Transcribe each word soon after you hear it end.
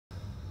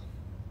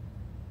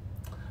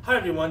Hi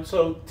everyone,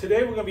 so today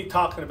we're going to be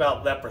talking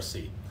about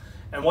leprosy.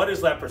 And what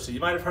is leprosy? You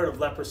might have heard of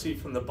leprosy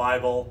from the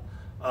Bible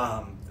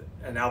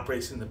and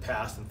outbreaks in the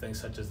past and things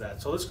such as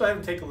that. So let's go ahead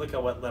and take a look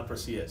at what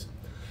leprosy is.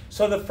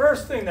 So the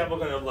first thing that we're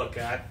going to look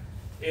at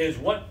is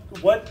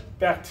what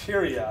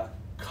bacteria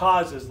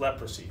causes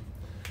leprosy.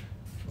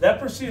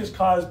 Leprosy is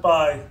caused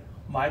by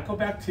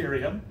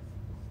Mycobacterium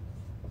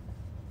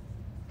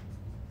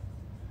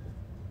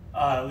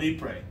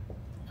leprae.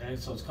 Okay,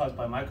 so it's caused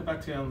by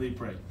Mycobacterium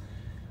leprae.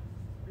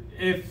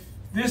 If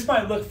this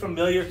might look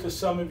familiar to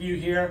some of you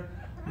here,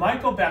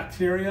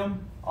 Mycobacterium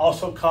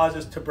also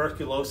causes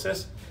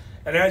tuberculosis.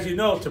 And as you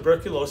know,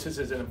 tuberculosis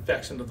is an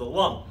infection of the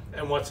lung.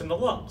 And what's in the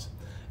lungs?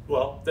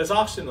 Well, there's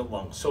oxygen in the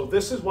lungs. So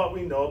this is what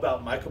we know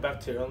about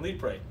Mycobacterium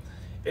leprae,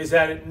 is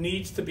that it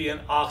needs to be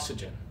an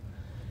oxygen.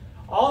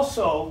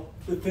 Also,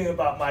 the thing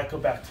about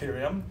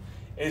Mycobacterium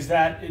is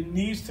that it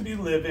needs to be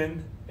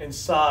living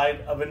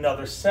inside of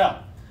another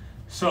cell.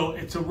 So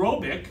it's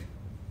aerobic,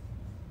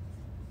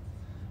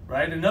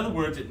 right? In other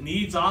words, it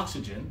needs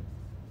oxygen,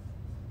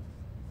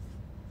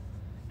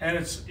 and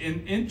it's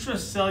an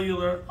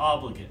intracellular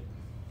obligate.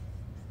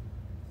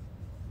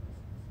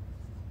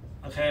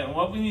 Okay, and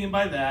what we mean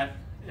by that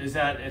is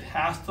that it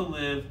has to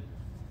live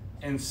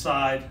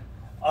inside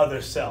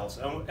other cells,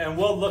 and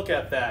we'll look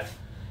at that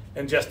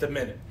in just a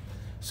minute.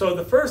 So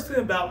the first thing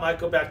about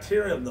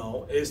Mycobacterium,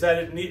 though, is that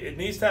it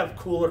needs to have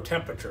cooler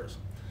temperatures.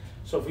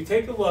 So if we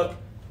take a look,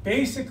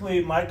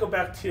 basically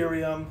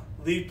Mycobacterium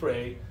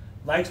leprae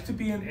likes to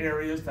be in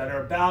areas that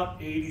are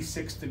about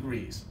 86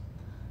 degrees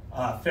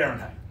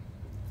Fahrenheit,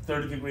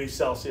 30 degrees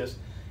Celsius,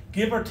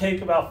 give or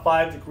take about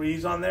 5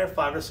 degrees on there,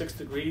 5 or 6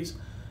 degrees.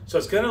 So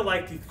it's going to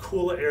like the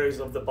cooler areas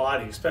of the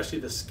body, especially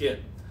the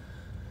skin.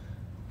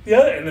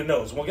 And the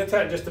nose. We'll get to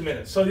that in just a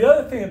minute. So the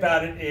other thing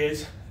about it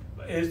is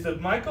the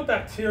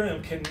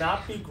Mycobacterium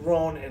cannot be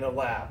grown in a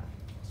lab.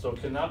 So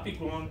it cannot be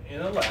grown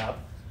in a lab.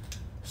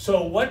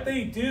 So what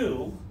they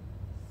do,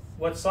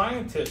 what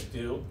scientists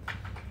do,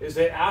 is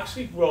they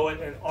actually grow it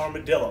in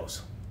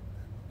armadillos.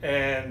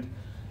 And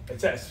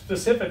it's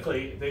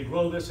specifically, they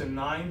grow this in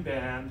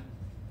 9-band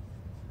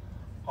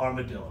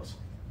armadillos.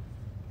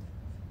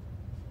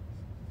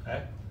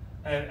 Okay?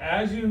 And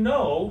as you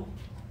know,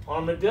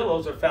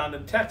 armadillos are found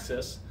in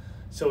Texas,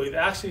 so we've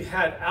actually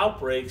had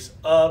outbreaks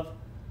of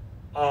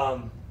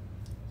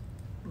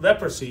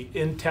leprosy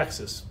in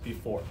Texas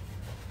before.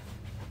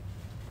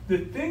 The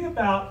thing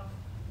about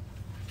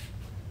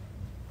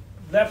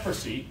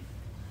leprosy,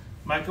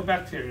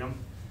 Mycobacterium,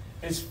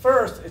 is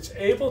first, it's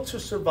able to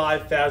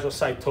survive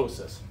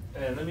phagocytosis.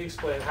 And let me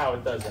explain how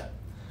it does that.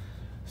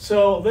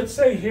 So let's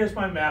say here's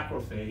my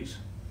macrophage.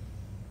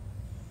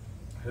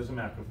 Here's a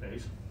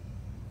macrophage.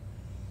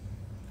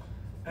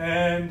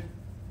 And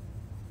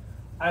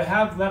I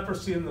have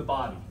leprosy in the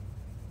body.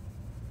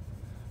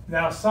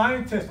 Now,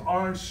 scientists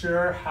aren't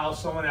sure how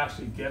someone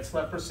actually gets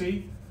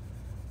leprosy.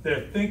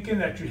 They're thinking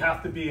that you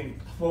have to be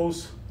in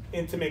close,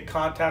 intimate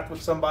contact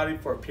with somebody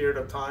for a period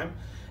of time.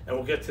 And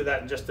we'll get to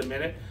that in just a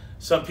minute.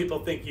 Some people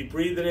think you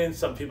breathe it in.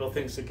 Some people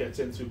think it gets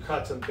in through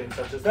cuts and things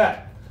such as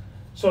that.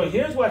 So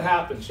here's what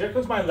happens. Here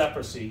comes my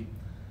leprosy.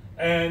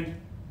 And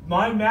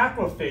my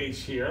macrophage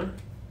here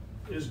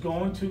is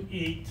going to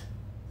eat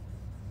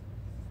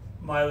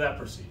my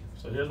leprosy.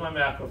 So here's my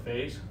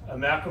macrophage. A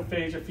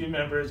macrophage, if you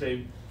remember, is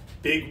a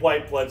big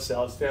white blood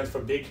cell. It stands for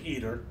big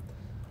eater.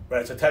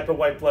 Right? It's a type of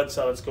white blood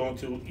cell that's going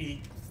to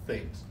eat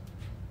things.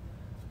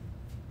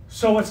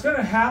 So what's going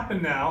to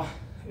happen now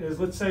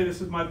is, let's say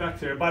this is my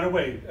bacteria. By the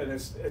way, and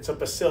it's a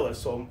bacillus,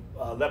 so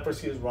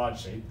leprosy is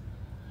rod-shaped.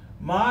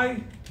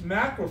 My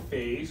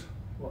macrophage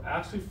will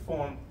actually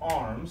form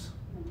arms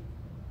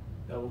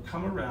that will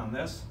come around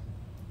this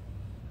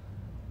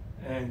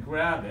and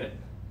grab it.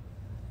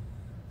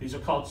 These are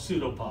called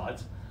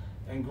pseudopods,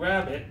 and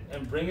grab it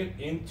and bring it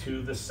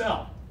into the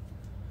cell.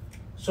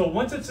 So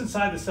once it's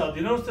inside the cell, do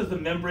you notice there's the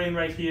membrane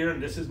right here,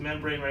 and this is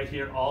membrane right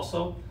here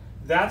also?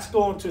 That's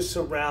going to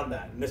surround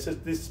that. And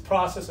this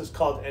process is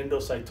called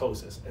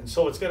endocytosis. And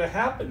so what's going to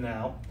happen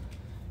now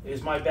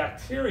is my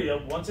bacteria,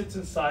 once it's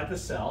inside the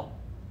cell,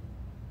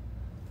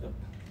 I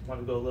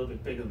want to go a little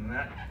bit bigger than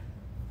that.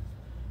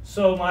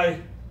 So my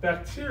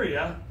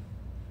bacteria,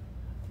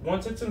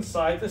 once it's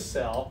inside the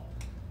cell,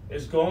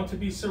 is going to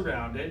be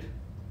surrounded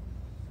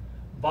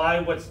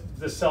by what's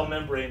the cell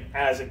membrane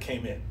as it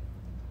came in.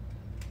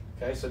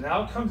 Okay, so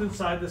now it comes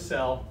inside the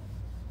cell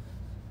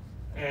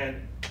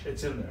and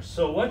it's in there.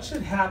 So what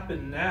should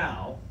happen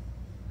now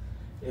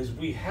is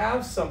we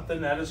have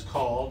something that is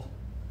called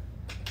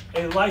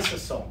a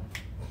lysosome.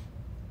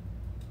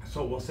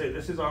 So we'll say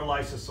this is our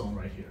lysosome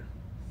right here.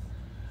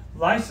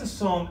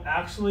 Lysosome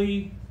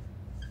actually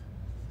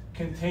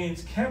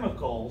contains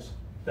chemicals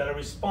that are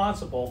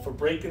responsible for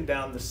breaking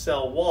down the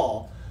cell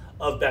wall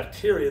of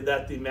bacteria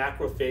that the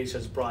macrophage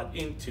has brought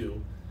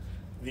into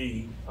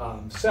the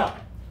cell.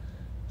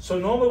 So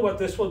normally what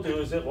this will do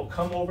is it will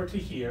come over to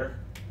here,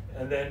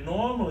 and then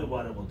normally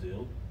what it will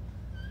do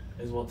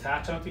is we'll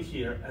attach onto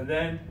here, and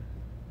then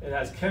it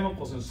has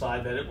chemicals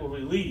inside that it will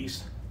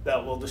release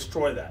that will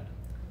destroy that.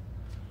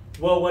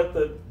 Well, what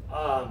the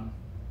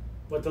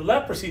What the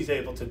leprosy is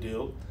able to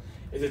do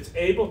is it's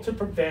able to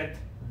prevent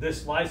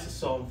this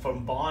lysosome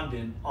from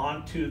bonding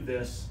onto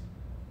this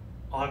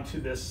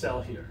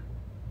cell here,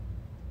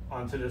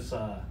 onto this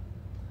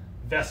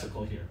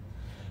vesicle here.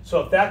 So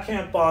if that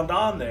can't bond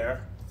on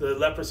there, the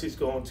leprosy is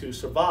going to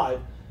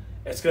survive.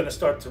 It's going to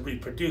start to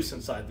reproduce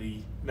inside the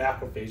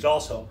macrophage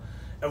also.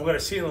 And we're going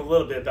to see in a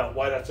little bit about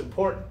why that's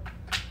important.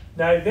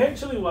 Now,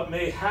 eventually what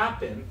may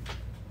happen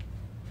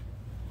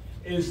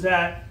is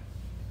that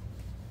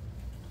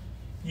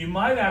you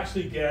might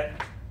actually get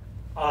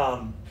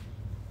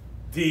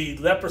the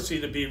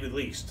leprosy to be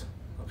released,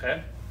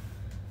 okay?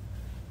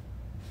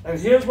 And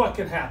here's what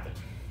can happen.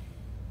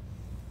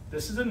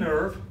 This is a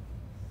nerve,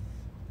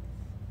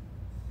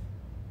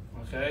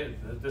 okay?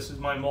 This is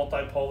my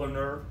multipolar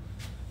nerve.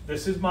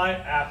 This is my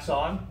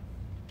axon.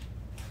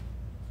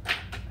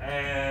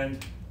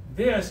 And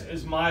this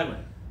is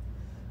myelin.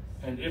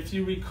 And if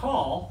you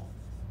recall,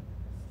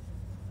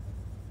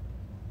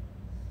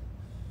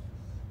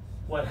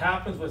 what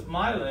happens with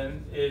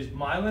myelin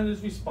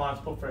is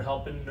responsible for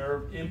helping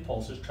nerve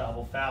impulses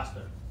travel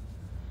faster.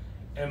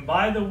 And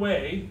by the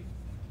way,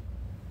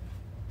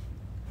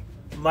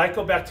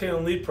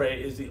 Mycobacterium leprae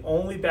is the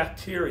only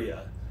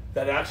bacteria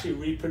that actually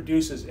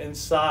reproduces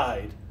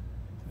inside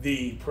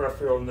the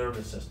peripheral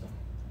nervous system.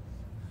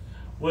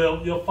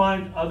 Well, you'll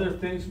find other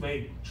things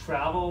may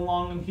travel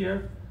along in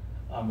here,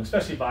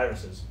 especially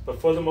viruses.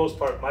 But for the most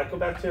part,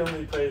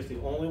 Mycobacterium leprae is the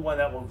only one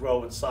that will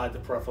grow inside the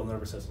peripheral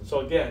nervous system. So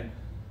again,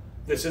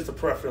 this is the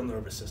peripheral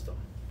nervous system.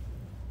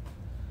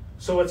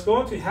 So what's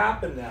going to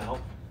happen now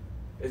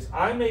is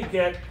I may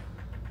get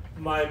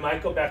my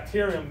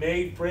mycobacterium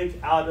may break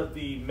out of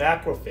the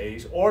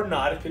macrophage, or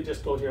not, it could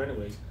just go here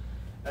anyways.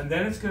 And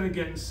then it's going to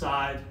get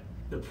inside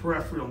the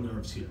peripheral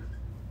nerves here.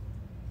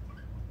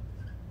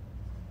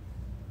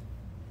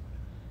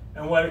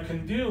 And what it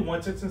can do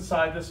once it's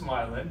inside this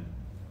myelin,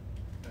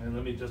 and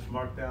let me just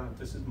mark down that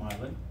this is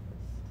myelin.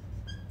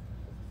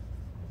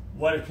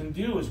 What it can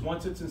do is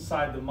once it's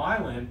inside the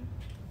myelin,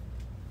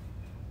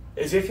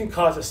 is it can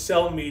cause a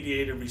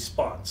cell-mediated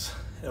response.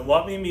 And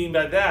what we mean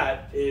by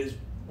that is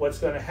what's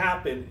going to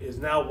happen is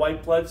now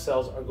white blood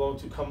cells are going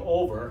to come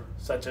over,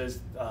 such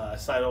as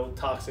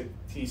cytotoxic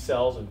T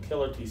cells and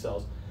killer T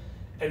cells,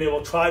 and they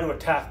will try to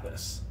attack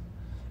this.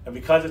 And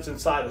because it's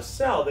inside a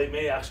cell, they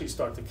may actually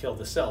start to kill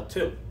the cell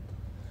too.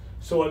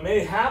 So what may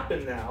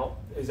happen now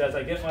is as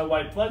I get my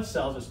white blood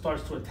cells, it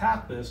starts to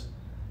attack this,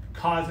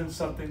 causing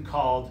something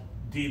called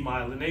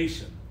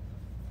demyelination.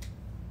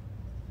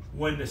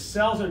 When the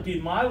cells are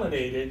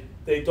demyelinated,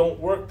 they don't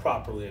work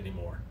properly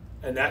anymore.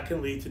 And that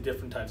can lead to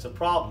different types of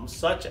problems,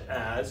 such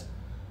as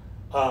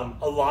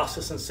a loss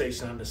of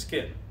sensation on the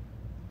skin.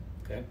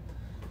 Okay?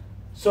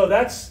 So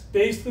that's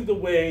basically the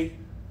way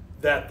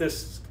that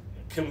this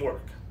can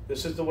work.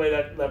 This is the way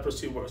that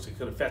leprosy works. It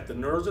can affect the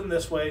nerves in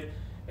this way,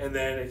 and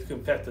then it can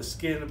affect the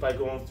skin by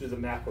going through the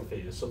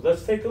macrophages. So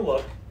let's take a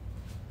look.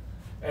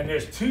 And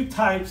there's two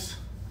types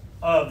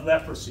of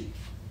leprosy.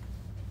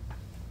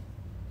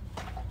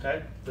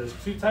 Okay? There's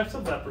two types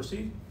of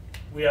leprosy.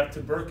 We have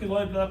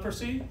tuberculoid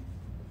leprosy.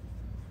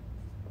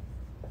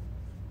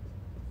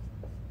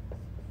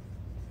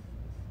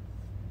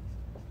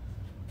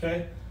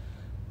 Okay?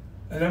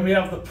 And then we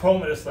have the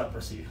promatous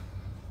leprosy.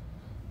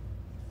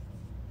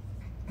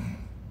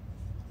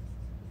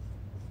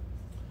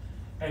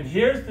 And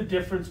here's the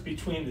difference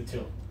between the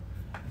two.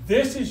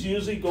 This is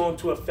usually going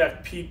to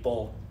affect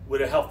people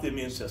with a healthy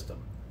immune system.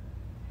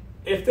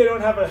 If they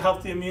don't have a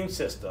healthy immune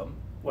system,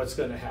 what's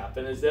going to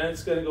happen is then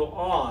it's going to go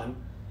on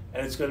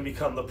and it's going to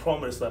become the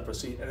promatous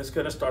leprosy, and it's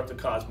going to start to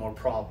cause more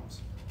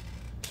problems.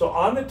 So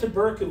on the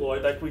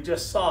tuberculoid, like we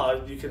just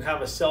saw, you can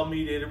have a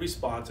cell-mediated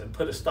response and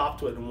put a stop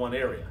to it in one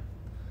area.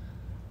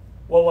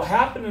 What will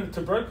happen in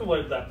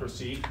tuberculoid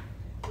leprosy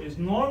is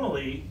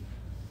normally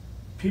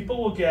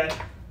people will get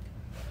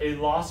a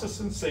loss of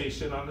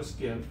sensation on the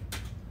skin.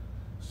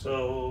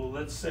 So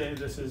let's say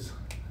this is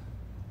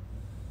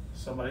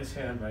somebody's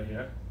hand right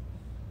here.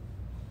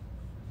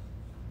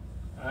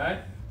 All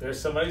right, there's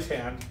somebody's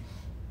hand.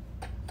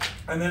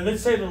 And then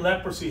let's say the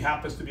leprosy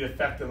happens to be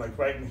affected like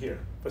right in here.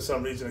 For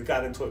some reason it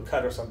got into a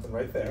cut or something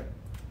right there.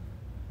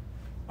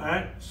 All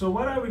right, so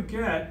what I would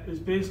get is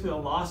basically a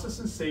loss of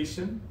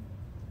sensation,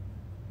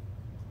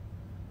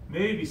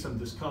 maybe some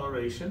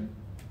discoloration,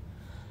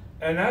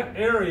 and that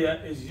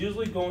area is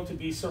usually going to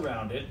be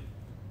surrounded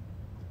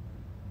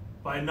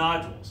by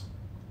nodules.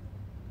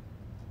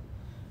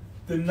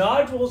 The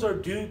nodules are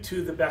due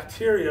to the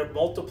bacteria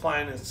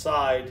multiplying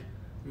inside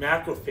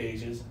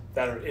macrophages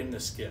that are in the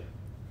skin.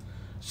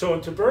 So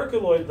in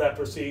tuberculoid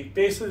leprosy,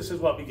 basically this is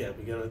what we get.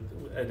 We get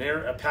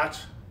a patch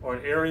or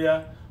an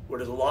area where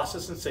there's a loss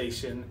of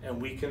sensation,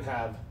 and we can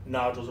have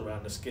nodules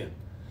around the skin.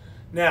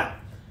 Now,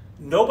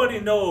 nobody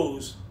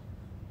knows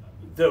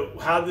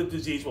how the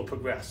disease will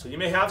progress. So you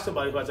may have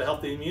somebody who has a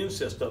healthy immune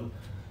system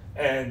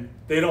and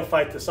they don't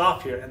fight this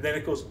off here, and then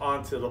it goes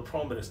on to the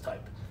lepromatous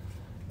type.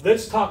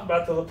 Let's talk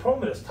about the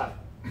lepromatous type.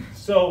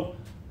 So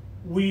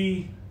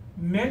we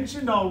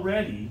mentioned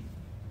already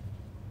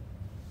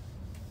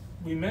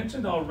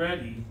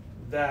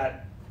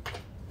that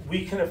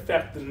we can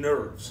affect the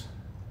nerves,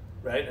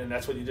 right? And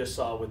that's what you just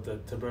saw with the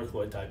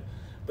tuberculoid type.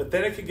 But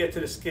then it can get to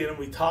the skin, and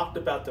we talked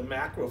about the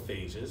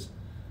macrophages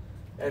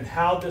and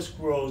how this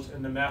grows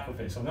in the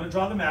macrophage. So I'm going to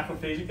draw the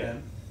macrophage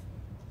again.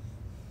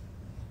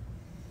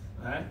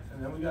 All right,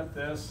 and then we got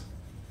this.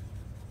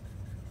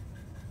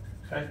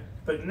 Okay,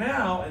 but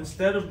now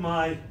instead of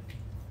my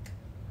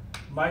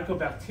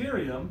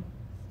mycobacterium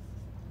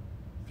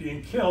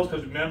being killed,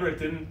 because remember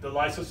the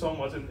lysosome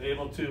wasn't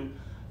able to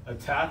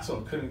attach, so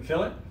it couldn't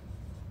kill it.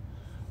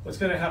 What's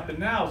going to happen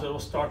now is it will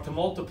start to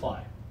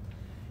multiply.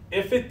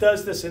 If it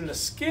does this in the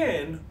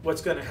skin,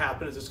 what's going to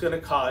happen is it's going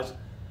to cause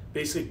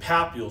basically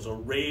papules or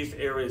raised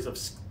areas of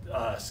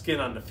skin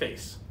on the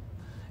face.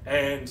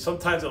 And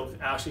sometimes it'll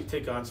actually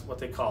take on what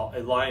they call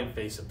a lion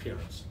face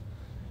appearance.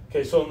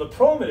 Okay, so in the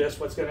Lepromatous,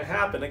 what's going to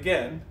happen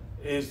again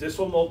is this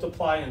will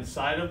multiply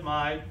inside of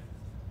my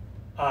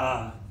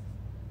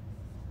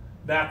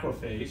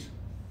macrophage,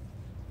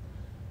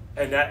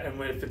 and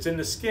if it's in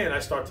the skin, I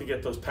start to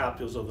get those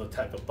papules or the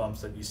type of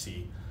bumps that you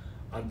see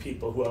on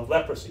people who have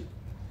leprosy.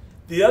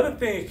 The other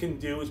thing it can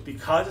do is,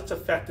 because it's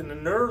affecting the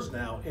nerves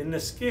now in the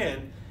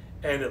skin,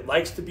 and it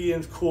likes to be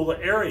in cooler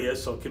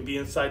areas, so it can be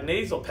inside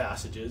nasal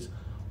passages,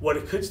 what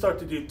it could start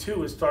to do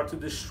too is start to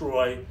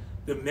destroy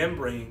the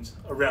membranes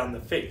around the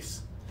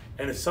face.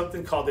 And it's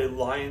something called a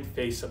lion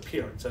face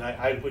appearance. And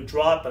I would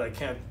draw it, but I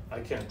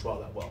can't draw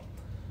that well.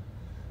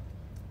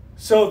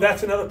 So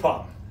that's another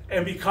problem.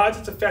 And because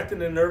it's affecting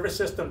the nervous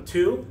system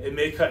too, it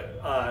may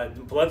cut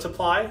blood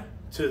supply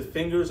to the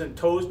fingers and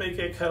toes may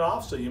get cut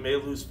off, so you may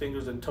lose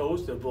fingers and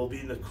toes. There will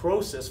be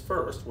necrosis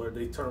first, where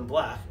they turn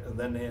black, and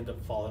then they end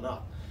up falling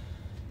off.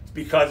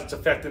 Because it's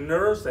affecting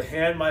nerves, the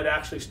hand might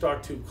actually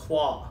start to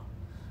claw,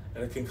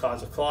 and it can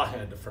cause a claw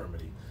hand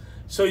deformity.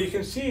 So you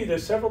can see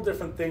there's several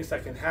different things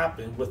that can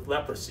happen with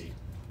leprosy.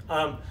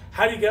 How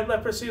do you get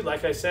leprosy?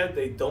 Like I said,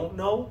 they don't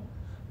know.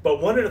 But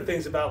one of the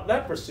things about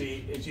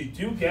leprosy is you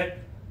do get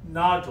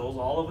nodules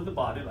all over the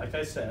body, like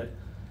I said,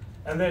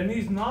 and then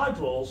these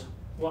nodules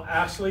will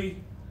actually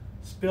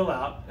spill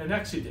out an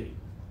exudate,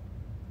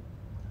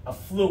 a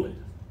fluid.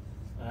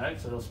 All right,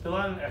 so they'll spill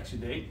out an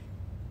exudate,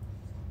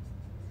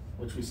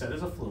 which we said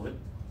is a fluid.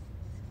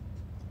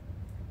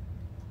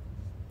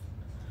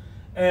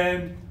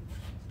 And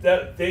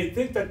they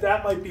think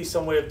that might be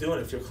some way of doing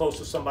it. If you're close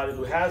to somebody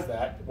who has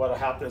that, what will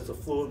happen is the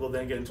fluid will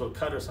then get into a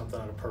cut or something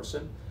on a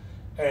person,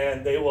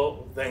 and they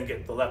will then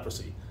get the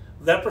leprosy.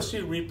 Leprosy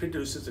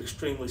reproduces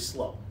extremely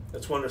slow.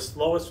 It's one of the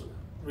slowest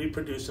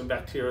reproducing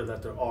bacteria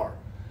that there are.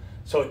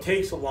 So it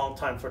takes a long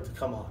time for it to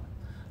come on.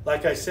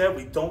 Like I said,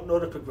 we don't know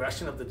the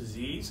progression of the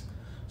disease.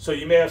 So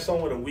you may have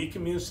someone with a weak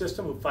immune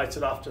system who fights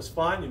it off just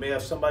fine. You may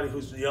have somebody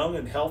who's young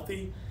and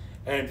healthy,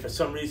 and for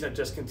some reason it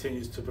just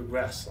continues to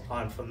progress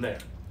on from there.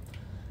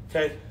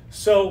 Okay,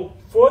 so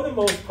for the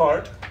most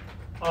part,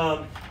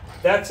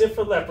 that's it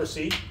for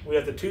leprosy. We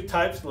have the two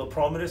types. The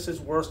Lepromatous is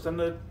worse than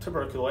the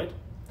tuberculoid.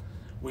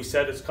 We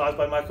said it's caused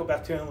by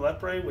Mycobacterium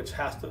leprae,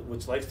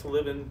 which likes to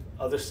live in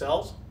other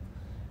cells.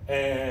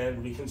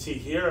 And we can see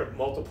here it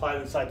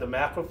multiplied inside the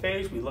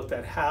macrophage. We looked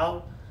at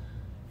how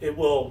it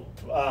will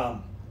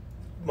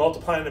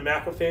multiply in the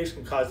macrophage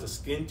can cause the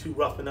skin to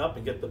roughen up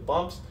and get the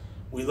bumps.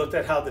 We looked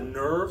at how the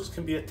nerves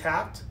can be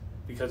attacked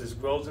because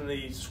it grows in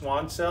the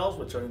Schwann cells,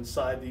 which are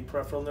inside the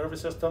peripheral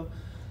nervous system.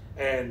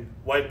 And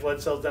white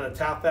blood cells then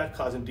attack that,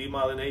 causing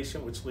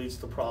demyelination, which leads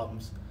to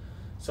problems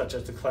such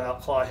as the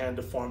claw hand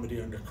deformity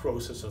or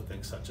necrosis or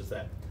things such as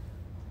that.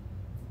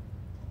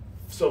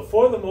 So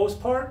for the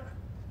most part,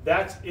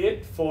 that's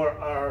it for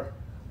our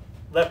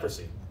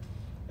leprosy.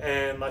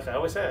 And like I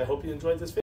always say, I hope you enjoyed this video.